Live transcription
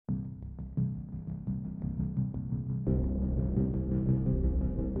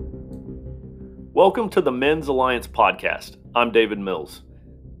Welcome to the Men's Alliance podcast. I'm David Mills.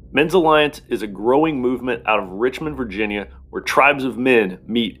 Men's Alliance is a growing movement out of Richmond, Virginia, where tribes of men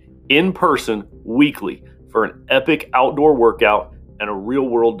meet in person weekly for an epic outdoor workout and a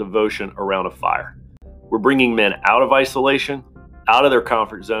real-world devotion around a fire. We're bringing men out of isolation, out of their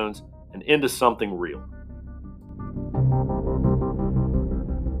comfort zones, and into something real.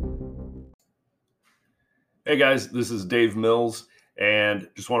 Hey guys, this is Dave Mills, and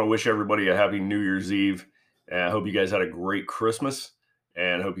just want to wish everybody a happy New Year's Eve. I hope you guys had a great Christmas,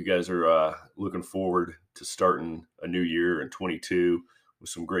 and hope you guys are looking forward to starting a new year in 22 with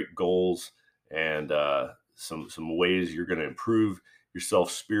some great goals and some ways you're going to improve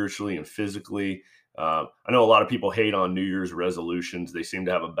yourself spiritually and physically. I know a lot of people hate on New Year's resolutions. They seem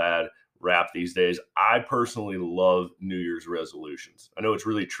to have a bad rap these days. I personally love New Year's resolutions. I know it's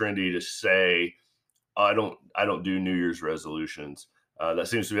really trendy to say, I don't do New Year's resolutions. That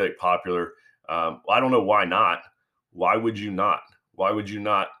seems to be like popular. I don't know why not. Why would you not? Why would you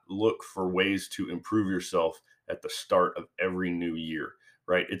not look for ways to improve yourself at the start of every new year?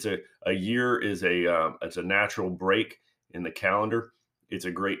 Right? A year is it's a natural break in the calendar. It's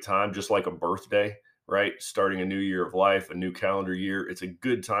a great time, just like a birthday. Right? Starting a new year of life, a new calendar year. It's a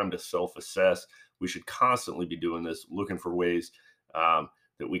good time to self-assess. We should constantly be doing this, looking for ways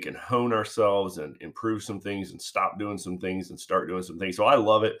that we can hone ourselves and improve some things and stop doing some things and start doing some things. So I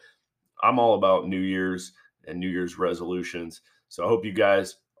love it. I'm all about New Year's and New Year's resolutions. So I hope you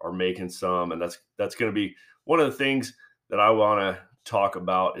guys are making some, and that's going to be one of the things that I want to talk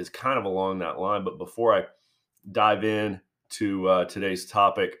about is kind of along that line. But before I dive in to today's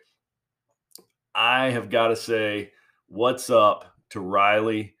topic, I have got to say what's up to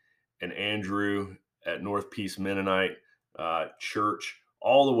Riley and Andrew at North Peace Mennonite Church,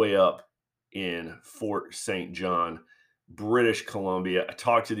 all the way up in Fort St. John, British Columbia. I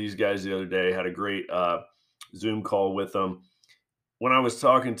talked to these guys the other day, had a great Zoom call with them. When I was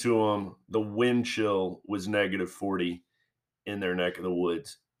talking to them, the wind chill was -40 in their neck of the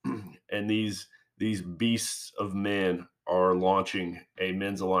woods. And these beasts of men are launching a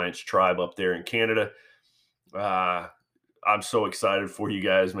Men's Alliance tribe up there in Canada. I'm so excited for you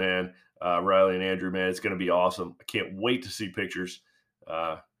guys, man. Riley and Andrew, man, it's going to be awesome. I can't wait to see pictures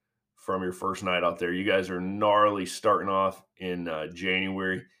from your first night out there. You guys are gnarly starting off in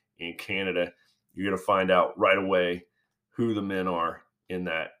January in Canada. You're going to find out right away who the men are in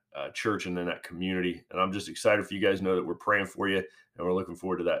that church and in that community. And I'm just excited for you guys to know that we're praying for you and we're looking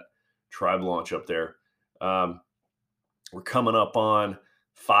forward to that tribe launch up there. We're coming up on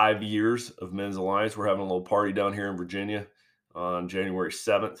 5 years of Men's Alliance. We're having a little party down here in Virginia on January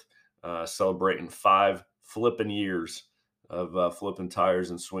 7th, celebrating 5 flipping years of flipping tires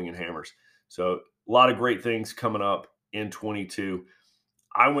and swinging hammers. So a lot of great things coming up in 22.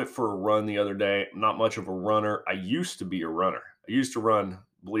 I went for a run the other day. I'm not much of a runner. I used to be a runner. I used to run,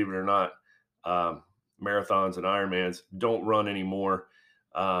 believe it or not, marathons and Ironmans. Don't run anymore.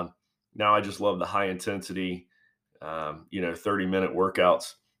 Now I just love the high intensity, 30-minute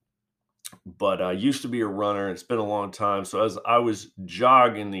workouts. But I used to be a runner. It's been a long time. So as I was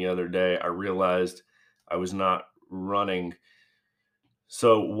jogging the other day, I realized I was not running.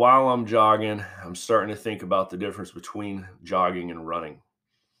 So while I'm jogging, I'm starting to think about the difference between jogging and running.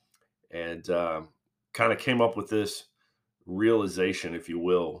 And kind of came up with this realization, if you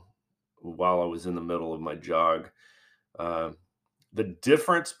will, while I was in the middle of my jog. The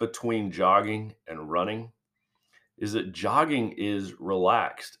difference between jogging and running is that jogging is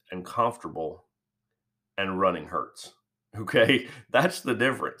relaxed and comfortable and running hurts. Okay. That's the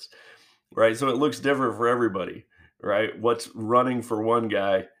difference, right? So it looks different for everybody, right? What's running for one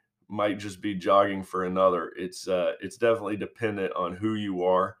guy might just be jogging for another. It's definitely dependent on who you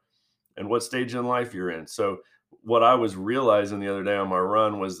are and what stage in life you're in. So what I was realizing the other day on my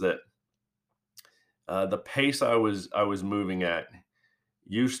run was that the pace I was moving at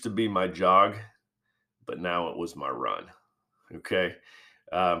used to be my jog, but now it was my run. Okay.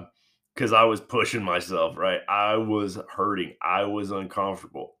 Because I was pushing myself, right? I was hurting. I was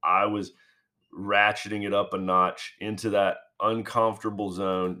uncomfortable. I was ratcheting it up a notch into that uncomfortable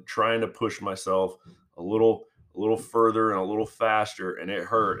zone, trying to push myself a little further and a little faster, and it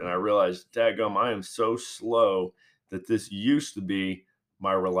hurt. And I realized, dadgum, I am so slow that this used to be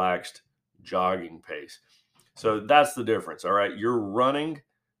my relaxed jogging pace. So that's the difference. All right. You're running,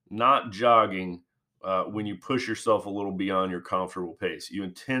 not jogging. When you push yourself a little beyond your comfortable pace, you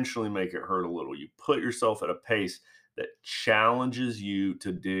intentionally make it hurt a little. You put yourself at a pace that challenges you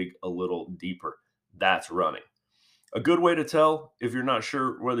to dig a little deeper. That's running. A good way to tell if you're not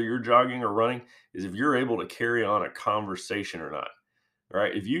sure whether you're jogging or running is if you're able to carry on a conversation or not. All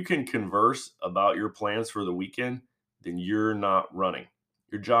right. If you can converse about your plans for the weekend, then you're not running.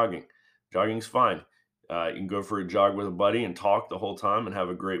 You're jogging. Jogging's fine. You can go for a jog with a buddy and talk the whole time and have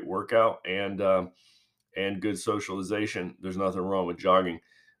a great workout and good socialization. There's nothing wrong with jogging.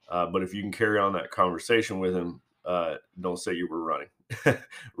 But if you can carry on that conversation with him, don't say you were running.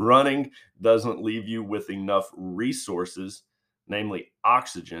 Running doesn't leave you with enough resources, namely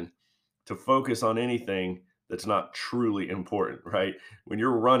oxygen, to focus on anything that's not truly important, right? When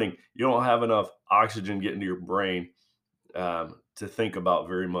you're running, you don't have enough oxygen getting to your brain to think about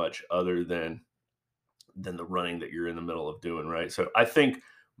very much other than the running that you're in the middle of doing, right? So I think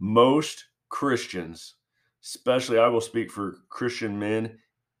most Christians, especially I will speak for Christian men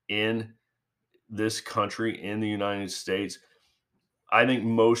in this country, in the United States, I think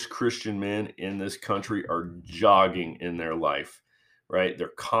most Christian men in this country are jogging in their life, right?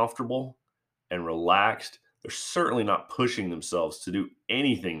 They're comfortable and relaxed. They're certainly not pushing themselves to do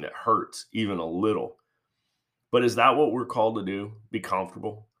anything that hurts, even a little. But is that what we're called to do? Be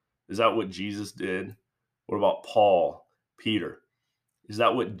comfortable? Is that what Jesus did? What about Paul, Peter? Is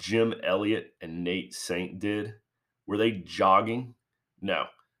that what Jim Elliott and Nate Saint did? Were they jogging? No.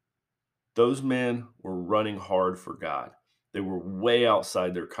 Those men were running hard for God. They were way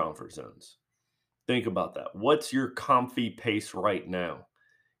outside their comfort zones. Think about that. What's your comfy pace right now?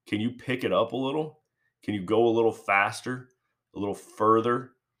 Can you pick it up a little? Can you go a little faster, a little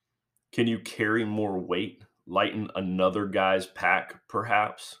further? Can you carry more weight, lighten another guy's pack,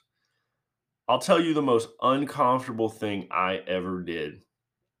 perhaps? I'll tell you the most uncomfortable thing I ever did,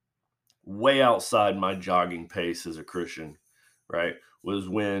 way outside my jogging pace as a Christian, right? Was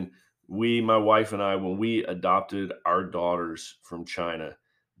when my wife and I, when we adopted our daughters from China,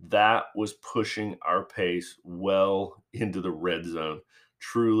 that was pushing our pace well into the red zone,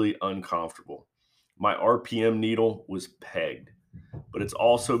 truly uncomfortable. My RPM needle was pegged, but it's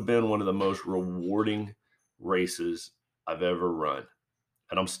also been one of the most rewarding races I've ever run.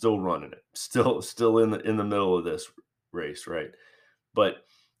 And I'm still running it, still in the middle of this race, right? But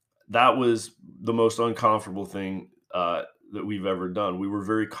that was the most uncomfortable thing that we've ever done. We were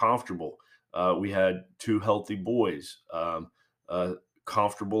very comfortable. We had two healthy boys, a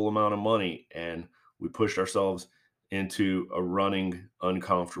comfortable amount of money, and we pushed ourselves into a running,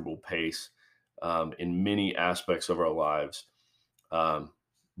 uncomfortable pace in many aspects of our lives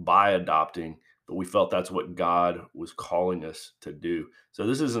by adopting. But we felt that's what God was calling us to do. So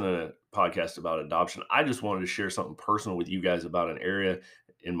this isn't a podcast about adoption. I just wanted to share something personal with you guys about an area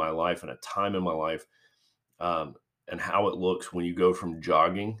in my life and a time in my life, and how it looks when you go from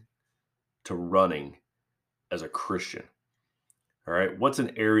jogging to running as a Christian. All right. What's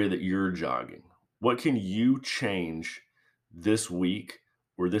an area that you're jogging? What can you change this week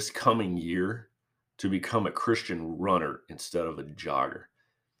or this coming year to become a Christian runner instead of a jogger?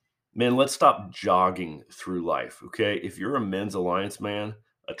 Man, let's stop jogging through life. Okay. If you're a Men's Alliance man,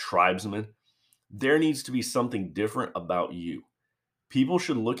 a tribesman, there needs to be something different about you. People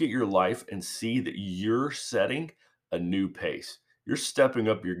should look at your life and see that you're setting a new pace. You're stepping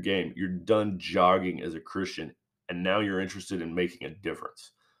up your game. You're done jogging as a Christian, and now you're interested in making a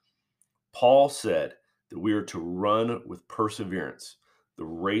difference. Paul said that we are to run with perseverance, the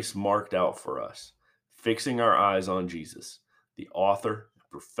race marked out for us, fixing our eyes on Jesus, the author and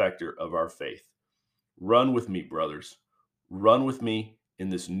perfecter of our faith. Run with me, brothers. Run with me in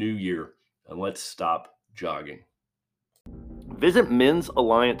this new year, and let's stop jogging. Visit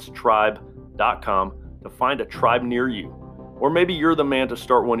men'salliancetribe.com to find a tribe near you, or maybe you're the man to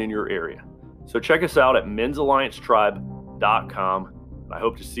start one in your area. So check us out at men'salliancetribe.com, and I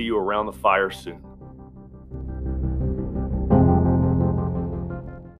hope to see you around the fire soon.